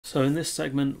So in this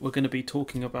segment, we're going to be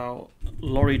talking about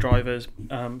lorry drivers,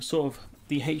 sort of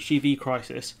the HGV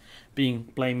crisis being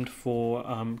blamed for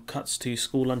cuts to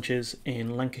school lunches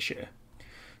in Lancashire.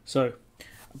 So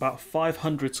about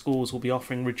 500 schools will be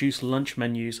offering reduced lunch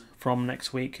menus from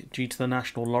next week due to the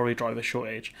national lorry driver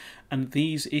shortage. And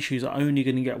these issues are only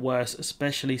going to get worse,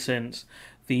 especially since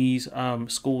these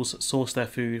schools source their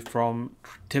food from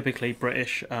typically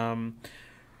British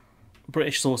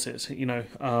sources,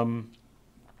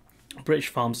 British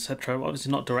farms, etc.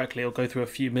 Obviously not directly, it'll go through a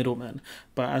few middlemen,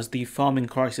 but as the farming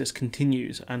crisis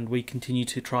continues and we continue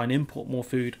to try and import more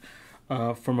food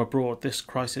from abroad, this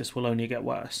crisis will only get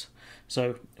worse.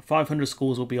 So 500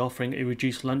 schools will be offering a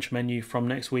reduced lunch menu from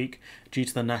next week due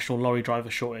to the national lorry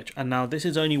driver shortage. And now this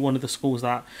is only one of the schools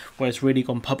where it's really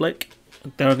gone public.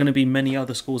 There are going to be many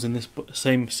other schools in this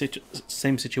same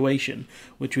situation,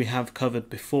 which we have covered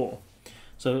before.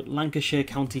 So Lancashire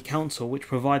County Council, which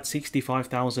provides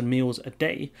 65,000 meals a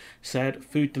day, said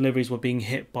food deliveries were being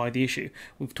hit by the issue.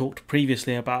 We've talked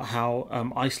previously about how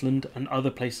Iceland and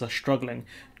other places are struggling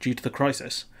due to the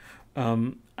crisis.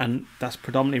 And that's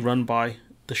predominantly run by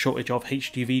the shortage of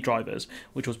HGV drivers,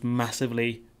 which was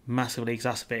massively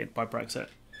exacerbated by Brexit.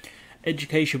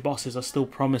 Education bosses are still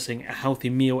promising a healthy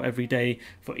meal every day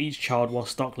for each child while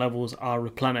stock levels are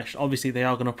replenished. Obviously, they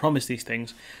are going to promise these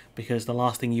things because the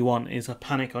last thing you want is a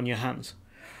panic on your hands.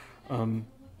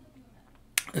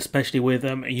 Especially with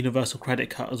a universal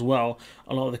credit cut as well,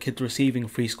 a lot of the kids receiving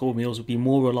free school meals will be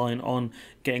more reliant on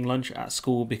getting lunch at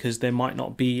school because they might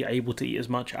not be able to eat as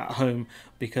much at home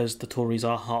because the Tories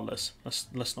are heartless.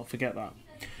 Let's not forget that.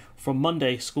 From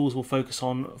Monday, schools will focus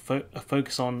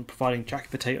on providing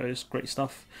jacket potatoes, great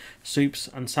stuff, soups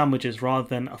and sandwiches rather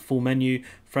than a full menu.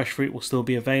 Fresh fruit will still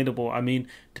be available. I mean,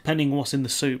 depending on what's in the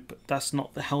soup, that's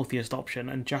not the healthiest option,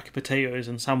 and jacket potatoes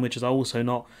and sandwiches are also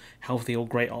not healthy or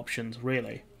great options,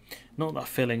 really. Not that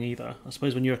filling either. I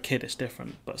suppose when you're a kid it's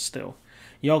different, but still.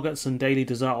 Yogurts and daily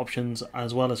dessert options,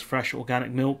 as well as fresh organic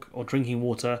milk or drinking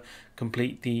water,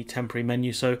 complete the temporary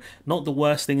menu. So not the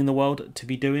worst thing in the world to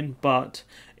be doing, but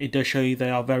it does show you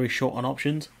they are very short on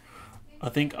options. I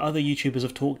think other YouTubers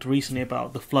have talked recently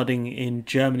about the flooding in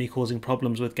Germany causing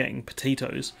problems with getting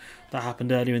potatoes that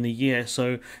happened earlier in the year.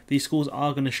 So these schools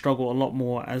are going to struggle a lot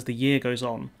more as the year goes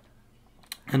on.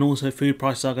 And also food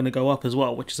prices are going to go up as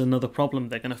well, which is another problem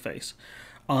they're going to face.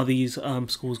 Are these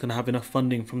schools going to have enough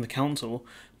funding from the council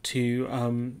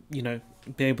to,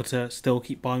 be able to still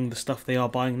keep buying the stuff they are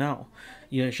buying now?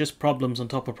 It's just problems on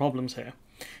top of problems here.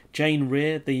 Jane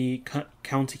Rear, the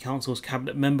County Council's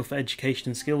Cabinet Member for Education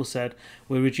and Skills, said,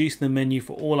 "We're reducing the menu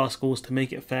for all our schools to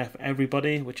make it fair for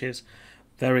everybody," which is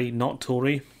very not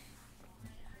Tory.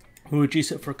 We'll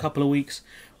reduce it for a couple of weeks,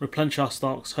 replenish our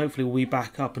stocks, hopefully we'll be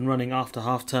back up and running after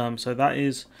half term. So that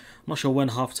is, I'm not sure when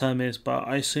half term is, but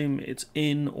I assume it's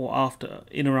in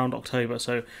around October,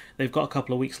 so they've got a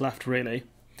couple of weeks left really.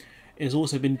 It's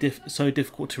also been so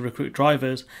difficult to recruit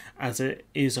drivers as it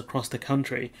is across the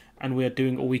country, and we are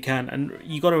doing all we can. And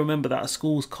you got to remember that a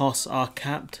school's costs are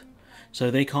capped,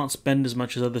 so they can't spend as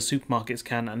much as other supermarkets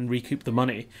can and recoup the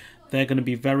money. They're going to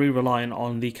be very reliant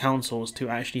on the councils to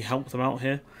actually help them out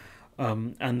here.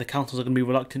 And the councils are going to be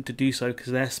reluctant to do so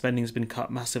because their spending has been cut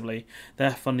massively.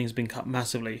 Their funding has been cut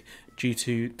massively due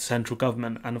to central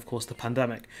government and, of course, the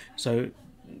pandemic. So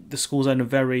the schools are in a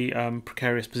very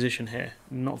precarious position here.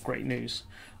 Not great news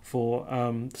for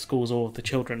the schools or the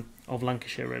children of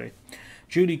Lancashire, really.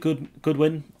 Julie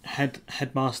Goodwin,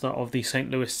 headmaster of the St.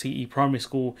 Louis CE Primary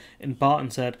School in Barton,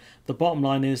 said, "The bottom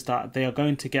line is that they are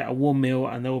going to get a warm meal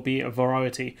and there will be a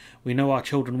variety. We know our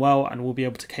children well and we'll be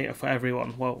able to cater for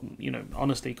everyone." Well,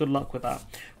 honestly, good luck with that.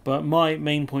 But my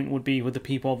main point would be with the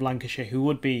people of Lancashire who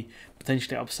would be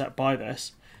potentially upset by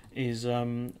this is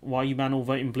why are you man all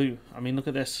voting blue? I mean, look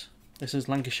at this. This is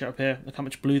Lancashire up here. Look how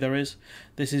much blue there is.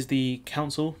 This is the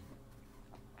council.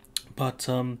 But,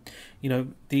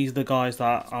 these are the guys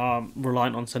that are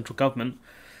reliant on central government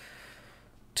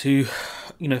to,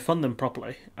 fund them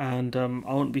properly. And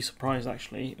I wouldn't be surprised,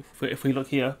 actually, if we look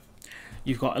here,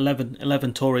 you've got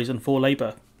 11 Tories and 4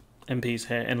 Labour MPs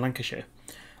here in Lancashire.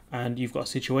 And you've got a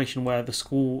situation where the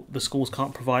schools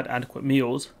can't provide adequate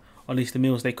meals, or at least the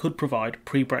meals they could provide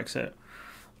pre-Brexit,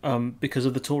 because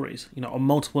of the Tories, on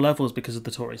multiple levels because of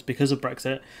the Tories, because of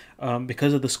Brexit,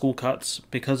 because of the school cuts,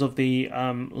 because of the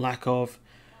lack of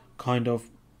kind of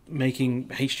making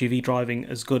HGV driving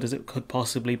as good as it could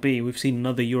possibly be. We've seen in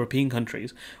other European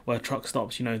countries where truck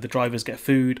stops, you know, the drivers get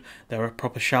food, there are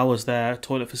proper showers there,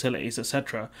 toilet facilities,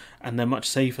 etc., and they're much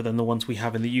safer than the ones we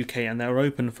have in the UK, and they're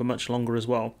open for much longer as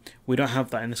well. We don't have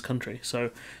that in this country.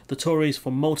 So the Tories,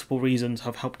 for multiple reasons,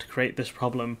 have helped to create this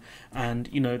problem, and,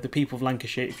 you know, the people of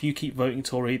Lancashire, if you keep voting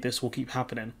Tory, this will keep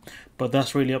happening. But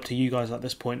that's really up to you guys at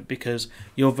this point, because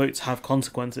your votes have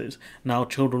consequences. Now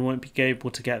children won't be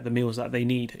able to get the meals that they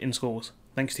need in schools,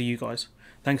 thanks to you guys.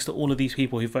 Thanks to all of these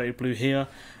people who voted blue here,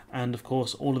 and of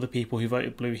course all of the people who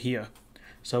voted blue here.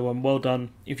 So well done.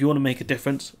 If you want to make a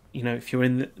difference, you know, if you're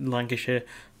in Lancashire,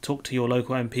 talk to your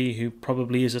local MP who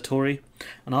probably is a Tory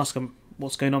and ask them,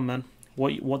 what's going on, man?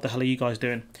 What the hell are you guys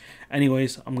doing?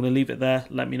 Anyways, I'm going to leave it there.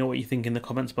 Let me know what you think in the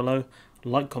comments below.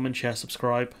 Like, comment, share,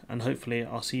 subscribe, and hopefully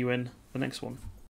I'll see you in the next one.